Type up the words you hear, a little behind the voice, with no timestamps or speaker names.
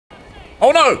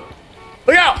Oh no!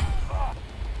 Look out!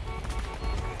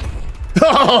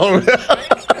 Oh!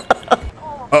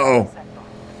 Uh-oh.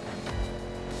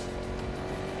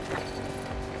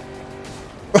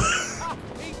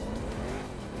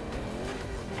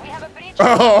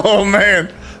 Oh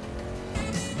man!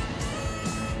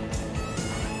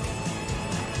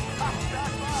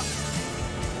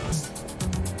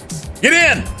 Get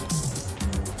in!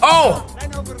 Oh!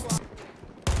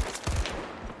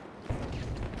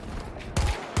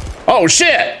 Oh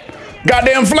shit!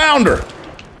 Goddamn flounder!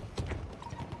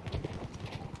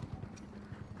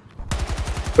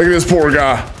 Look at this poor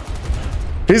guy.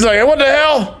 He's like, what the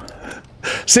hell?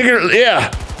 Secret,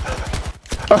 yeah.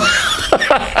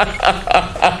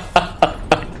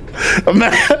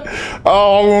 Man,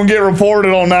 oh, I'm gonna get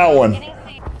reported on that one.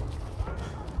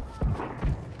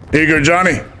 Here you go,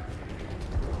 Johnny.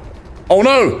 Oh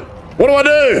no! What do I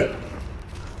do?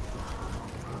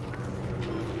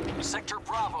 Sector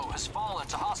Bravo has fallen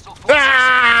to hostile forces.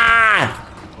 Ah!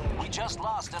 We just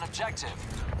lost an objective.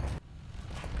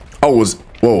 Oh,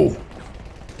 whoa.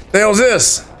 The hell's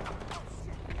this?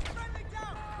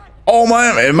 Oh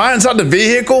man, am I inside the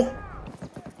vehicle?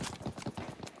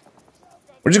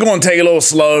 We're just gonna take it a little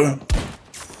slow.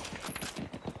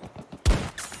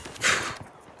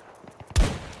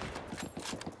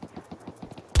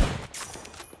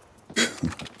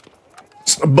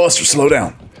 Buster, slow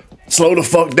down. Slow the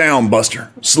fuck down,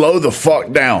 Buster. Slow the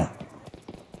fuck down.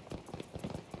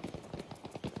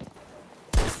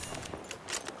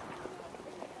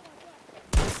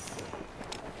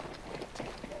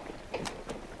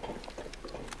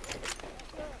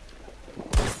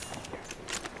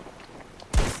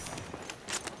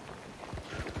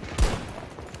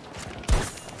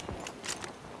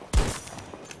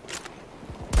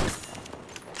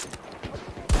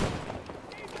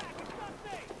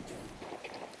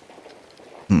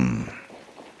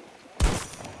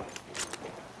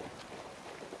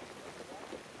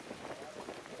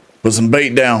 Put some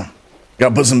bait down.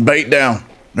 Gotta put some bait down.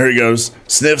 There he goes.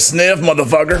 Sniff, sniff,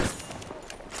 motherfucker.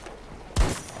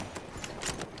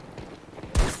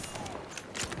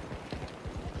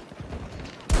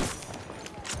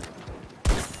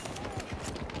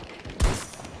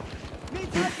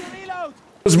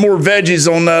 There's more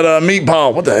veggies on that meat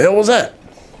pile. What the hell was that?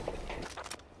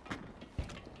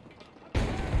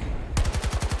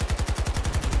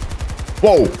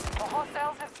 Whoa. The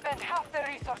hostiles have spent half their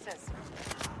resources.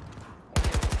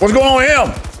 What's going on with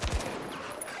him?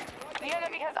 The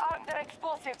enemy has armed their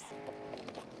explosives.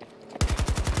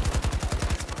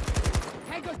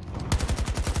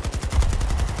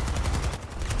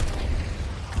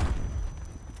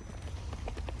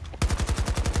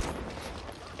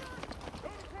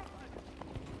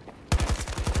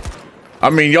 I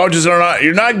mean, y'all just are not,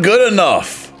 you're not good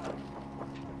enough.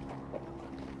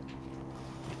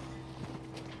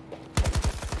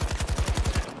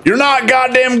 You're not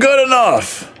goddamn good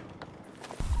enough.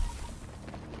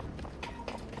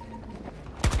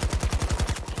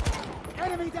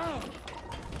 Enemy down.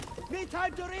 Need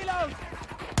time to reload.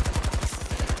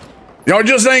 Y'all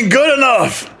just ain't good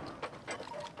enough.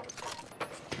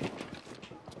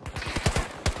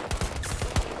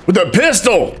 With a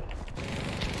pistol.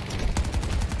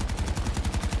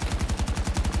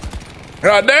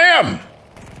 God damn.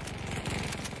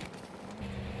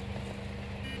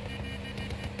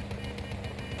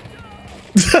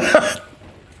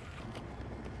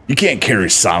 You can't carry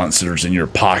silencers in your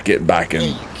pocket back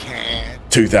in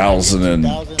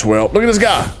 2012. Look at this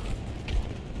guy.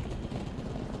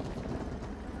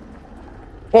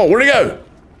 Whoa, where'd he go?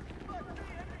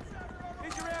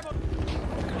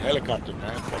 Helicopter,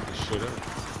 man. Fuck this shit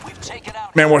up. We've taken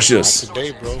out Man, watch this.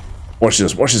 Today, bro. Watch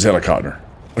this. Watch this helicopter.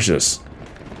 Watch this.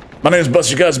 My name's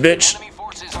Buster Gus, bitch. enemy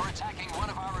forces are attacking one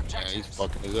of our Man, objectives. he's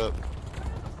fucking it up.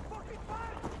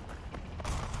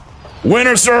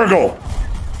 Winner circle.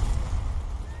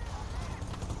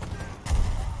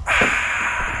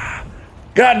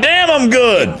 God damn, I'm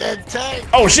good. That tank.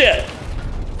 Oh shit.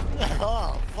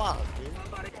 Oh, fuck,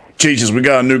 dude. Jesus, we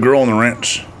got a new girl on the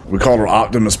ranch. We call her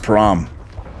Optimus Prime.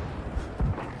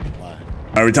 Why?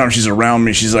 Every time she's around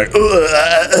me, she's like,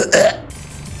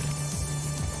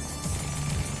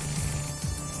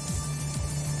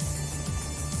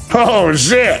 oh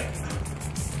shit.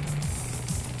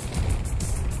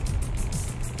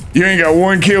 You ain't got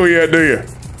one kill yet, do you?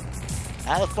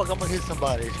 How the fuck I'm gonna hit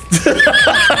somebody?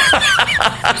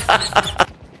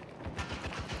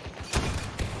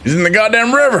 He's in the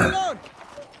goddamn river.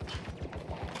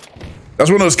 That's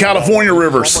one of those California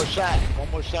rivers. One more shot.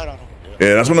 One more shot on him.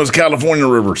 Yeah, that's one of those California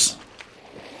rivers.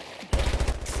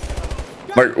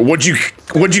 Like, what'd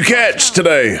you catch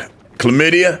today?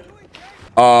 Chlamydia.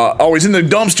 Oh, he's in the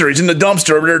dumpster. He's in the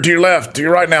dumpster over there to your left, to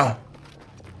your right now.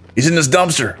 He's in this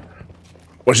dumpster.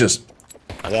 Watch this.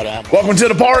 I got ammo. Welcome to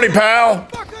the party, pal.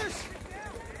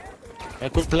 Man,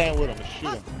 quit playing with him and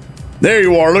shoot him. There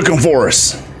you are, looking for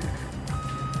us.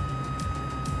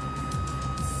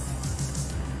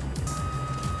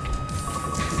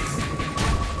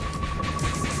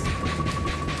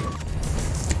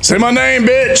 Say my name,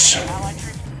 bitch.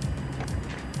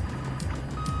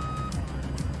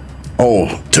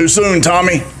 Oh, too soon,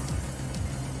 Tommy.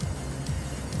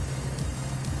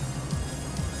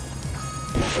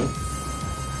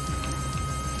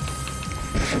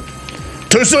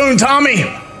 Too soon, Tommy.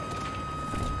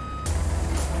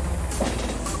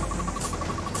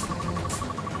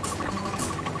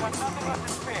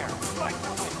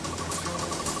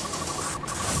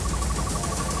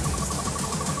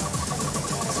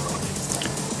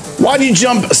 Why'd you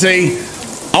jump? See,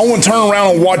 I want to turn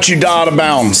around and watch you die out of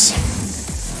bounds.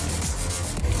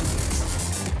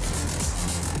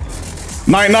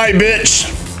 Night, night, bitch.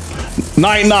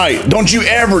 Night, night. Don't you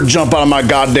ever jump out of my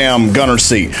goddamn gunner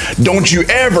seat. Don't you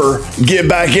ever get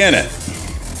back in it.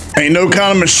 Ain't no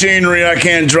kind of machinery I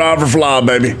can't drive or fly,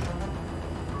 baby.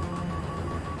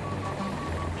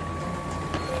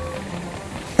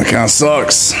 That kind of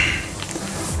sucks.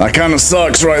 That kind of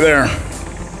sucks right there.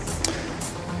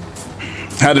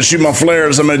 Had to shoot my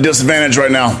flares. I'm at a disadvantage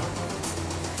right now.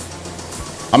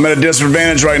 I'm at a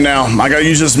disadvantage right now. I gotta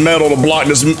use this metal to block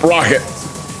this rocket.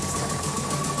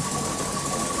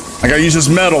 I gotta use this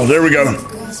metal. There we go.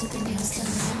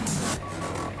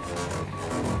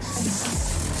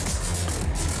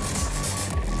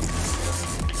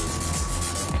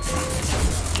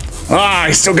 Ah,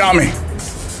 he still got me.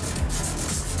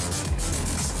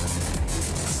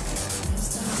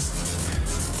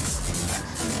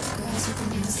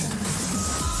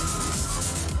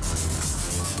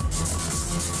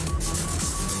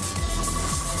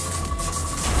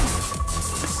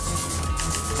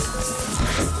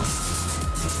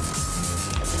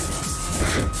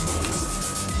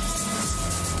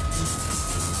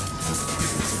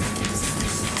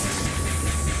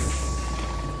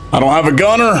 I don't have a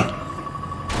gunner.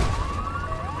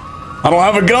 I don't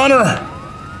have a gunner.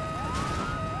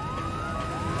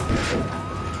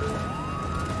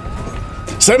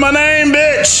 Say my name,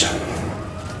 bitch.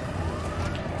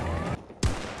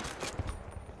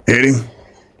 Hit him.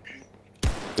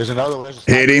 There's another one.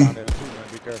 Hit him. Down there too, man.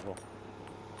 Be careful.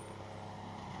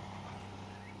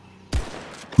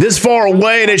 This far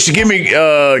away, they should give me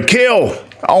kill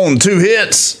on 2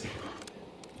 hits.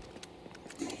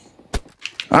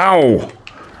 Ow.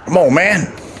 Come on,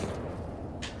 man.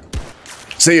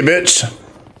 See you, bitch.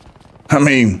 I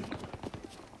mean,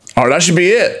 all right, that should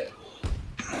be it.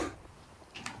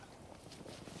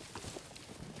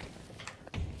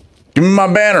 Give me my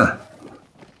banner.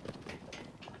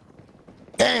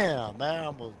 Damn, man.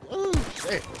 Almost. Ooh,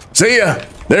 shit. See ya.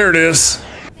 There it is.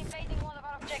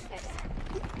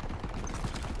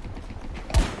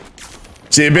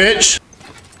 See you, bitch.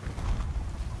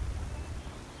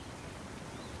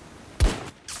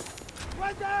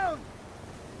 One down.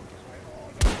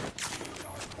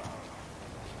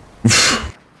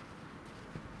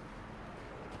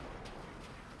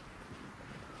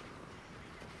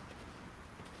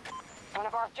 One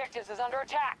of our objectives is under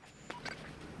attack.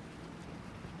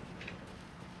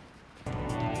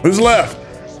 Who's left?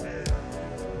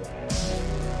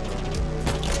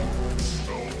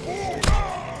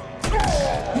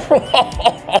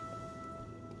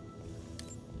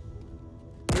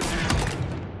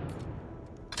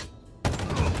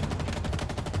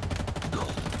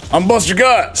 I'm bust your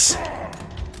guts.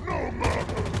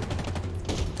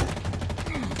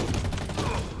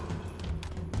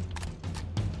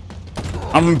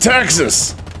 I'm from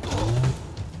Texas.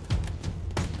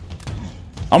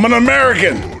 I'm an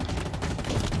American.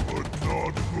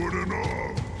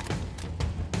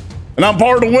 And I'm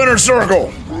part of the winner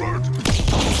circle.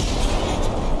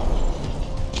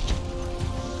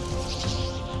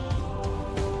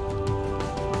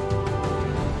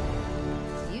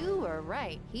 You were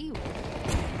right. He was.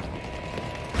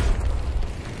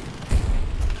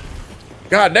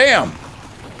 God damn.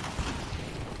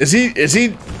 Is he?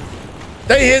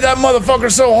 They hit that motherfucker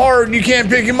so hard you can't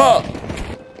pick him up.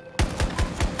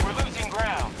 We're losing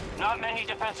ground. Not many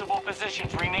defensible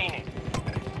positions remaining.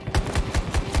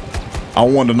 I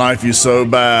wanted to knife you so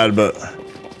bad, but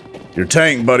your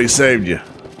tank buddy saved you.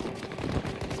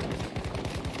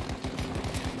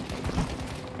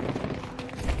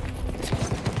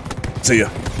 See ya.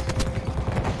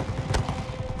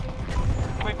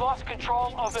 We've lost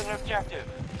control of an objective.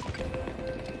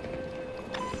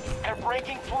 They're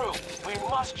breaking through. We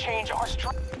must change our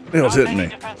strategy. The hell's hitting me?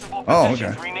 Oh,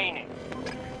 okay. Remaining.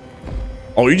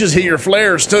 Oh, you just hit your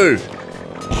flares too. It's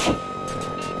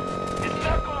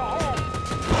not gonna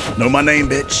hold. Know my name,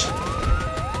 bitch.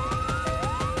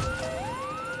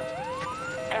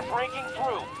 They're breaking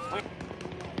through.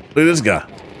 Look at this guy.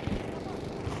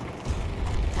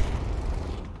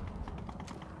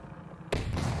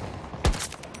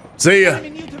 See ya.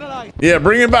 Yeah,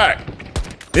 bring it back.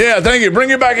 Yeah, thank you.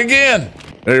 Bring it back again.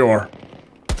 There you are.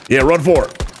 Yeah, run for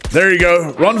it. There you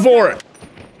go. Run for it.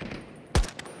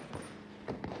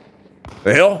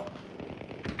 The hell?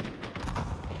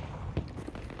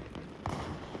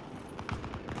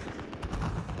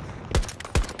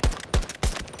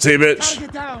 See, bitch.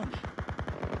 Get down.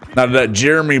 Now that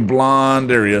Jeremy Blonde,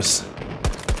 there he is.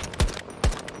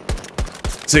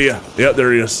 See ya. Yep,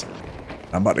 there he is.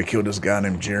 I'm about to kill this guy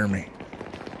named Jeremy.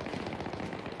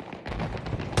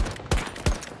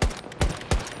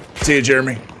 See ya,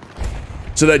 Jeremy.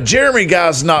 So that Jeremy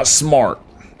guy's not smart.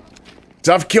 Because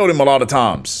I've killed him a lot of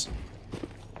times.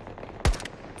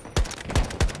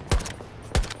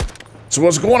 So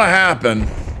what's going to happen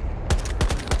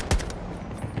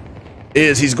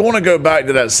is he's going to go back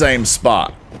to that same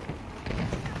spot.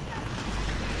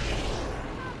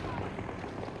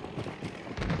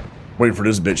 Waiting for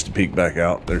this bitch to peek back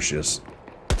out. There she is.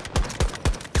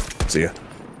 See ya.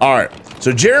 All right.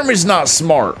 So Jeremy's not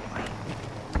smart.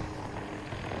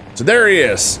 So there he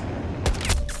is.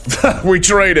 We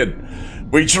traded.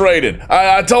 We traded.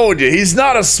 I told you, he's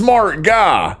not a smart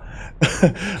guy.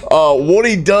 What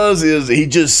he does is he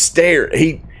just stares.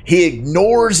 He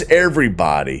ignores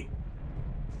everybody.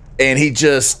 And he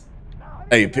just...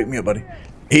 Hey, pick me up, buddy.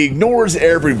 He ignores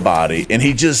everybody and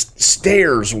he just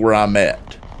stares where I'm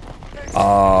at.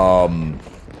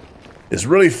 It's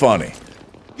really funny.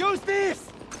 Use this.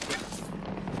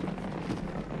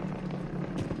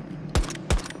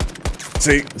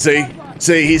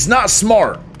 See, he's not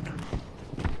smart.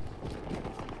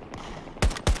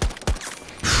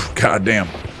 God damn.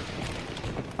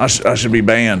 I should be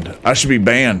banned. I should be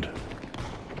banned.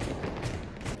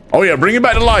 Oh yeah, bring it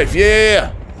back to life.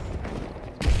 Yeah.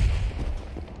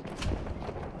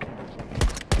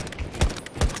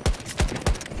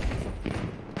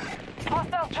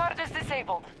 Hostile charges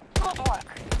disabled. Good work.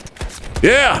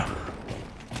 Yeah.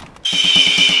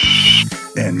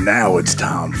 And now it's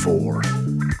time for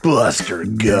Buster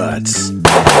Guts.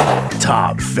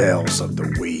 Top fails of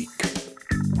the week.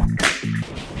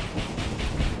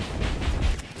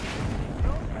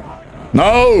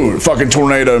 No, fucking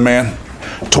tornado, man.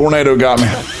 Tornado got me.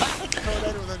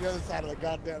 Tornado's on the other side of the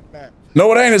goddamn map.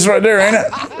 No, it ain't. It's right there, ain't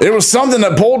it? It was something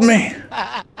that pulled me.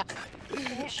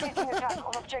 Initiating attack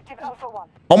on objective Alpha 1.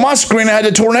 On my screen, I had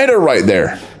the tornado right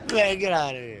there. Man, get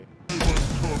out of here.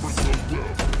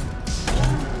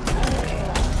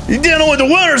 You're dealing with the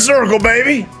winner circle,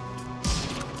 baby.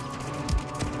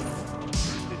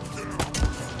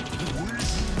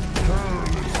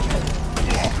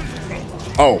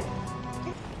 Oh.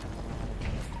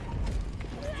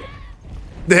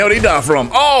 The hell did he die from?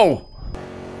 Oh!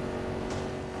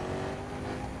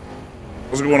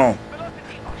 What's going on?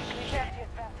 Velocity. We have the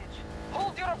advantage.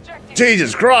 Hold your objective.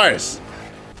 Jesus Christ.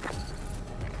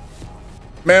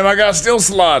 Man, my guy's still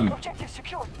sliding. Objective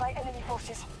secured by enemy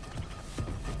forces.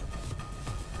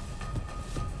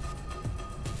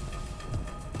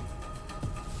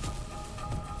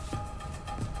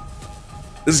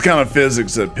 This is kind of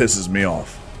physics that pisses me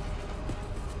off.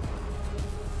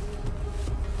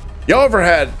 Y'all ever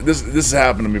had this? This has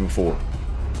happened to me before.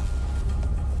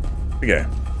 Okay,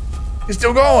 he's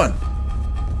still going.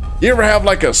 You ever have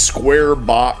like a square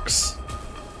box,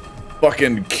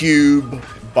 fucking cube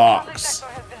box,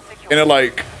 and it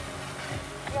like,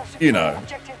 you know,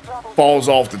 falls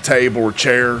off the table or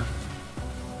chair,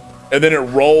 and then it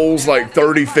rolls like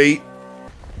 30 feet?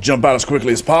 Jump out as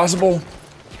quickly as possible.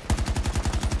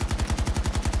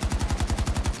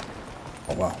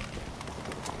 Oh wow.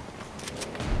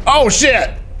 Oh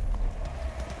shit!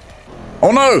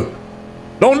 Oh no!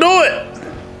 Don't do it!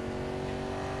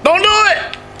 Don't do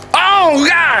it! Oh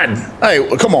god! Hey,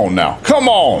 well, come on now. Come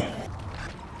on!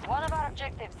 One of our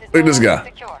objectives is Look at this guy.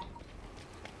 secure.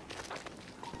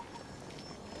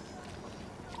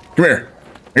 Come here.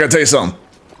 I gotta tell you something.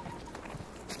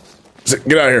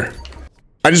 Get out of here.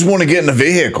 I just want to get in the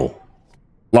vehicle.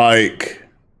 Like...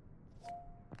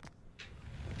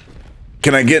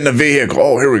 Can I get in the vehicle?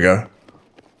 Oh, here we go.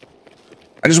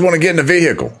 I just want to get in the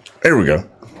vehicle. There we go.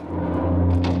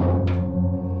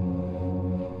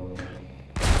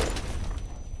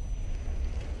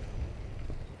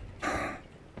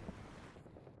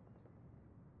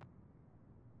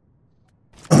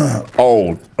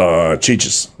 Oh,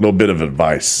 Cheeches, a little bit of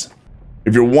advice.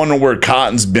 If you're wondering where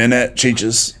Cotton's been at,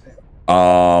 Cheeches,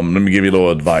 let me give you a little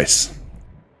advice.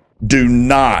 Do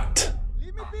not,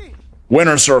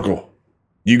 Winter Circle,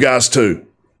 you guys too,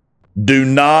 do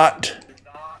not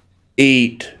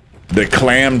eat the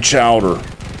clam chowder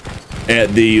at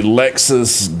the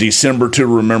Lexus December to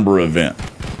Remember event.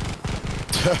 What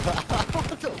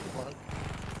the fuck?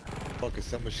 Fucking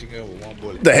submachine gun with one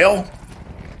bullet. The hell?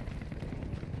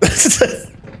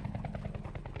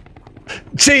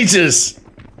 Cheeches!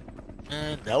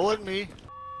 Man, that wasn't me.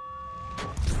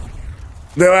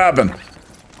 What happened?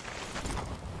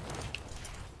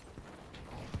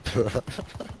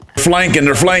 Flanking,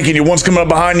 they're flanking you. One's coming up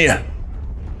behind you.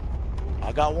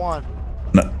 I got one.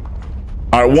 No.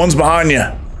 All right, one's behind you.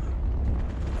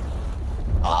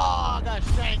 Oh, I got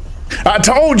shanked. I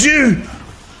told you!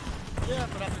 Yeah,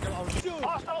 but I was shooting.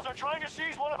 Hostiles are trying to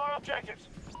seize one of our objectives.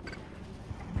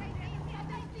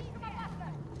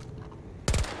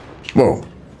 Whoa.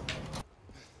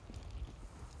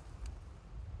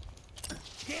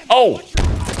 Oh!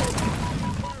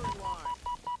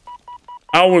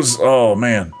 Oh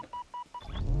man.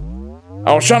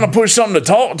 I was trying to push something to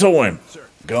talk to him.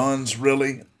 Guns,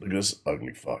 really? Look at this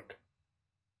ugly fuck.